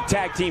don't think the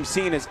tag team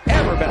scene has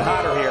ever been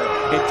hotter here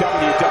in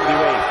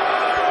WWE.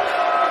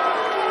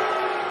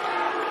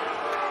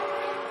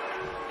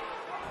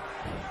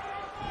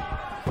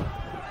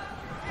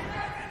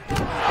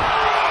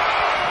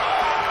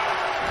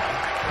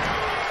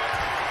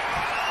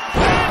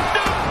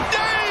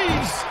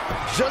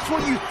 Just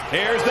when you...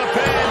 Here's the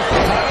pin.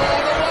 Title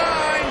on the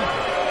line.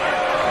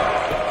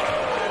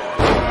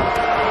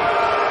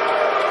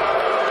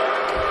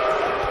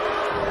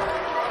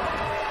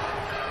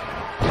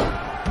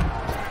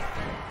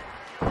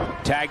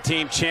 Tag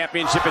team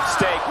championship at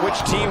stake. Which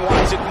team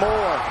wants it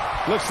more?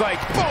 Looks like,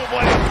 boom,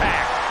 what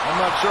impact. I'm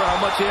not sure how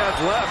much he has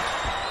left.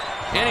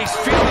 And he's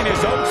feeling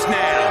his oats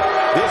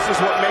now. This is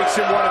what makes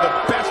him one of the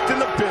best in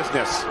the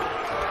business.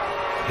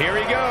 Here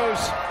he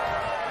goes.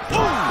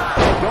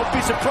 Don't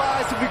be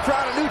surprised if we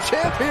crown a new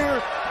champ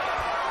here.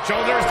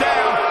 Shoulders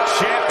down.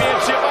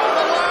 Championship on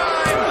the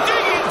line.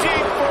 Digging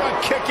deep for a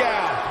kick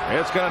out.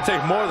 It's going to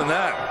take more than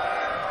that.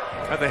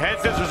 Got the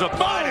head scissors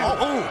applied.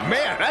 Oh,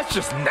 man, that's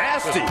just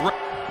nasty.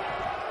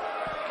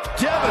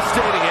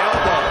 Devastating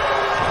elbow.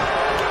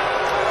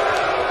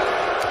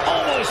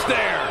 Almost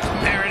there.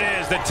 There it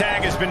is. The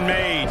tag has been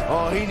made.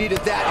 Oh, he needed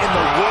that in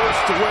the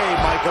worst way,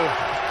 Michael.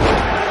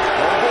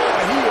 Oh,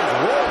 boy, he is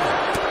rolling.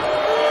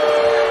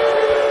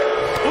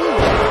 Ooh,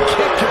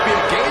 kick could be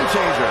a game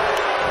changer.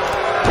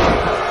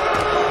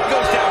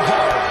 Goes down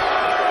hard.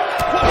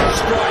 What a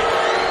strike.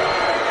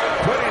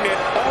 Putting it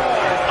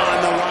all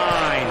on the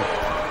line.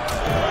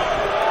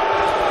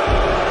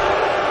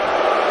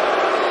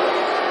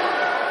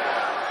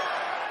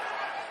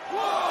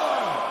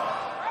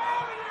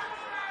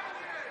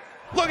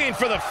 Looking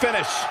for the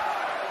finish.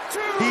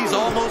 He's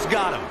almost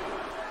got him.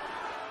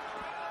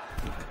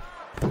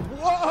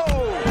 Whoa!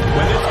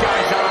 When this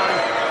guy's on,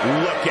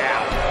 look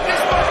out.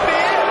 This must be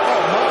it.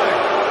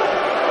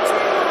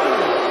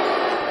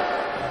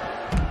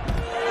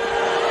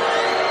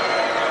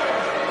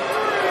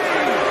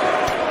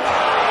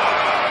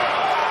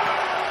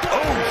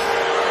 Oh, my.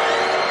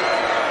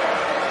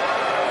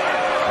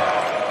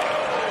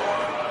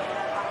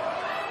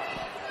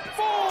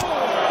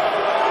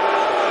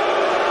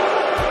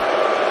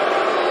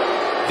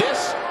 This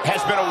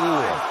has been a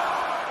war.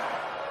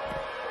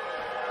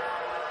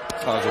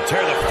 Oh, to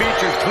tear the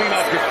features clean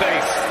off your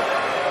face.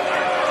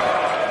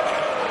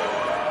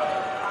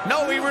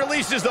 No, he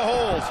releases the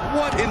hold.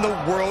 What in the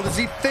world is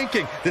he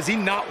thinking? Does he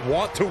not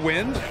want to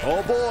win?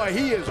 Oh, boy,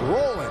 he is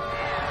rolling.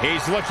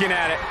 He's looking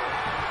at it.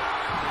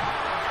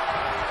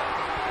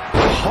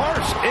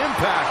 Harsh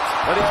impact,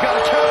 but he's got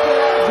to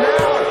capitalize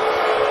now.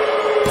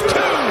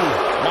 Two.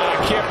 Oh,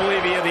 I can't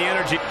believe he had the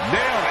energy.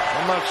 Nailed it.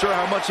 I'm not sure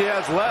how much he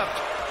has left.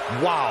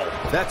 Wow,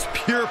 that's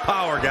pure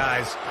power,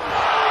 guys.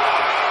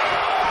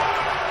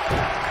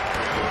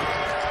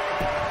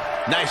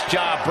 Nice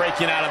job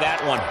breaking out of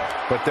that one.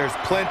 But there's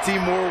plenty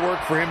more work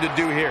for him to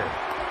do here.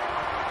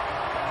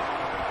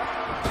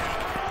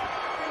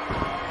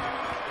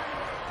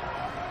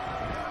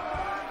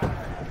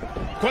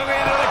 Quickly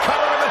into the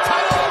cover with the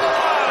title on the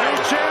line. New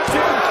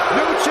champion,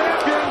 new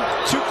champion.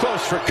 Too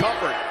close for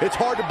comfort. It's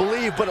hard to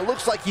believe, but it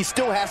looks like he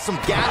still has some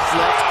gas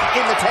left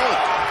in the tank.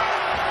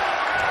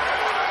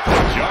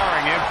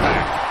 Jarring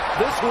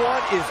impact. This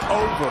one is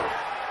over.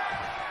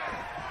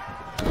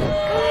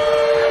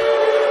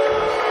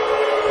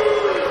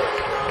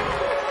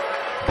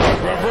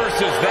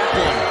 Reverses that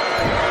one.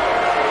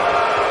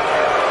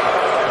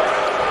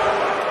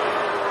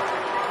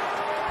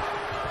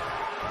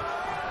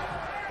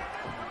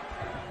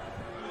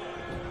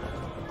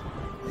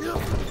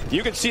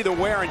 You can see the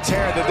wear and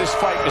tear that this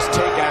fight is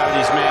taking out of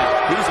these men.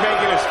 He's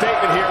making a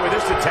statement here with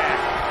this attack.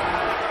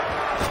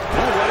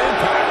 Oh, what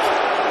impact.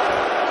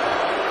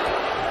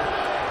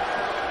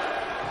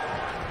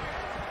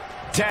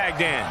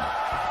 Tagged in.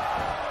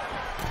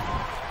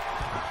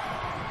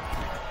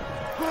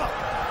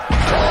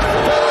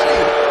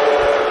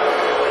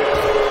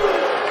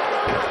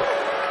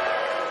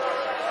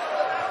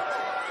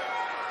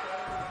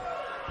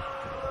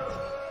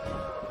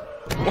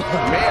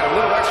 Man, a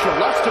little extra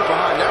luster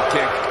behind that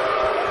kick.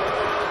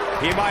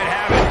 He might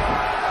have it.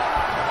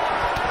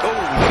 Oh,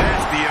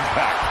 nasty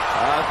impact.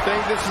 I think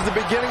this is the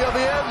beginning of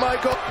the end,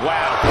 Michael.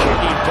 Wow,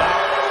 kicking butt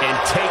and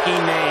taking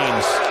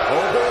names.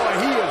 Oh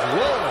boy, he is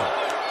rolling.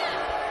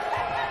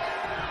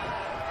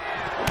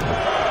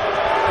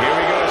 Here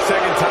we go,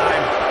 second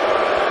time.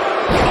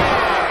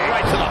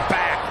 Right to the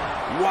back.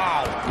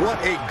 Wow,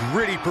 what a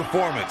gritty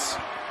performance.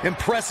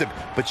 Impressive,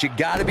 but you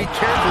gotta be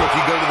careful if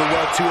you go to the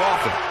well too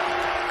often.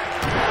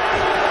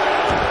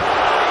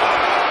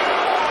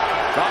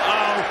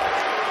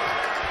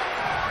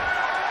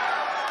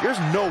 There's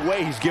no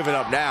way he's giving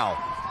up now.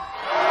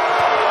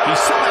 He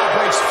somehow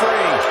breaks free.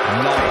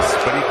 Nice,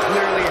 but he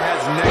clearly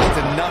has next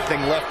to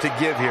nothing left to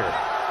give here.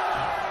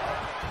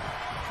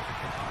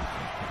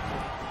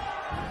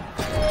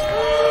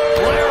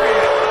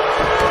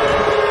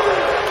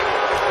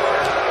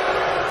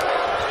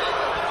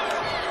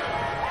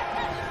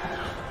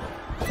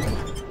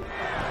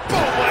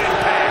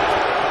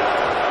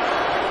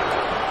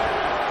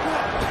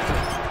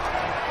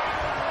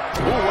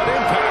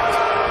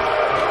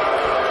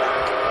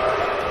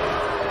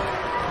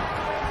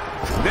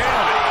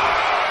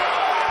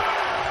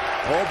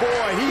 Oh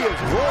boy, he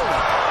is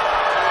rolling.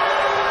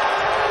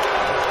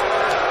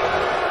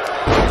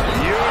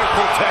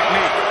 Beautiful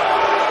technique.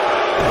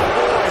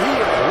 Oh boy, he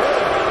is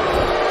rolling.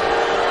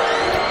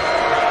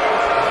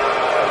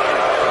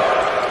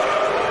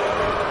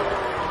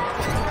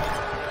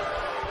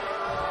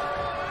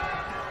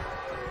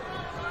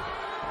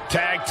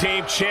 Tag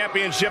team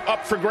championship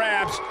up for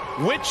grabs.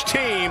 Which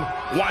team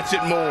wants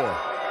it more?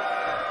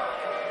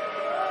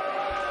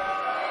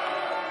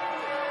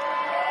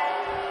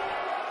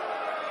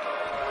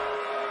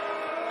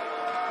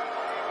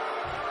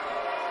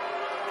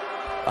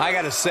 I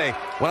gotta say,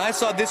 when I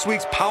saw this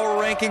week's power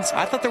rankings,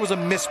 I thought there was a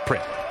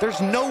misprint. There's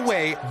no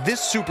way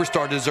this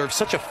superstar deserves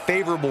such a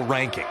favorable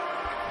ranking.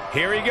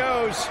 Here he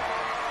goes.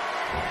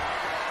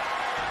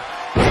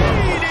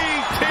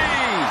 DDT!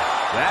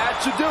 That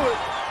should do it.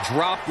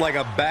 Dropped like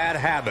a bad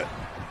habit.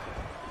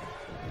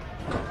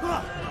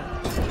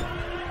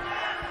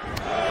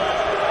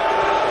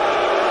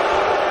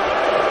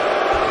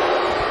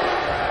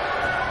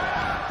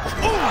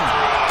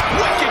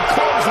 Wicked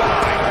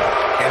clothesline.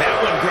 And that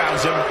one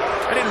grounds him.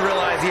 I didn't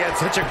realize he had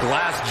such a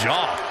glass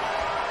jaw.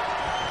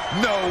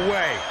 No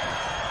way.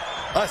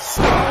 Oh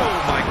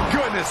my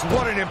goodness,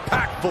 what an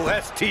impactful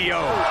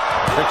STO.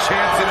 The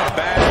champ's in a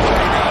bad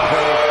way now,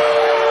 Cole.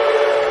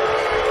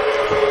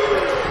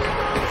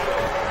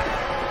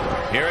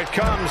 Here it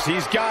comes.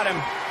 He's got him.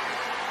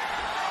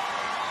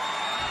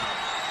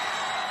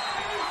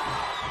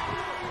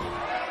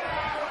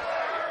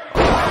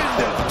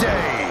 End of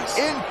days.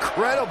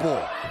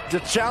 Incredible. The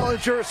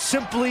challenger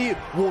simply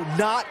will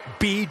not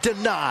be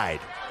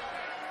denied.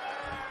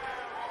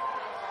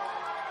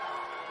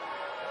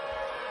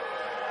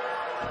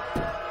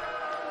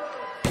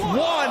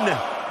 One,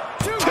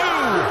 two.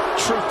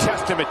 True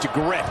testament to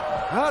grit.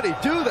 How'd he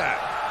do that?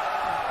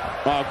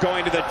 Oh,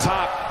 going to the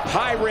top,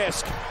 high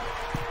risk.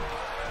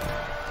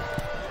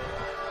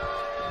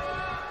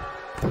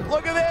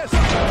 Look at this.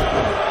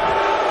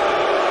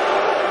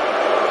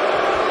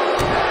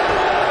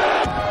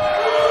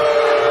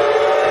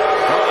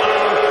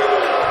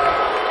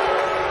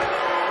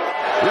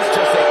 This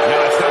just ain't... No,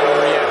 it's not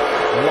over yet.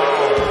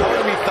 Wow, part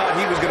of me thought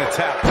he was going to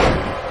tap.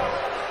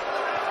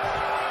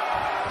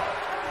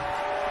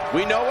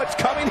 We know what's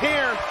coming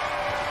here.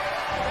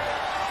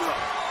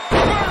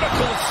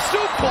 Vertical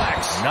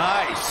suplex.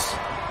 Nice.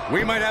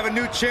 We might have a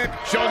new champ.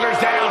 Shoulders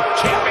down.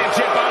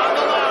 Championship on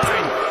the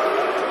line.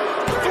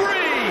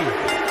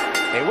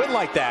 3. A win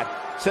like that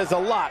says a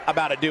lot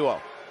about a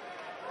duo.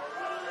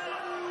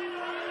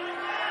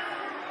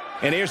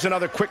 And here's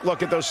another quick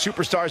look at those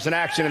superstars in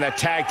action in that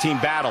tag team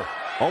battle.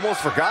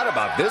 Almost forgot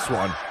about this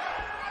one.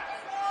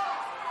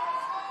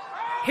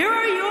 Here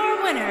are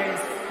your winners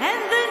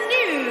and the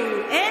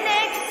new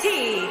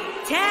NXT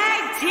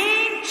Tag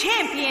Team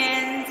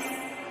Champions,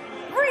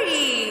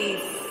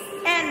 Reese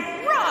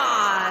and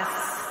Ross,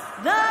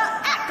 the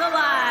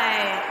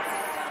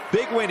Acolytes.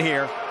 Big win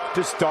here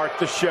to start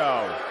the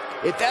show.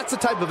 If that's the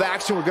type of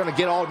action we're going to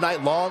get all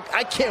night long,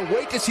 I can't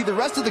wait to see the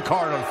rest of the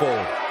card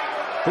unfold.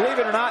 Believe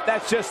it or not,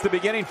 that's just the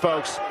beginning,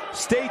 folks.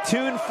 Stay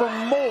tuned for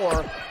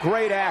more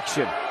great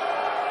action.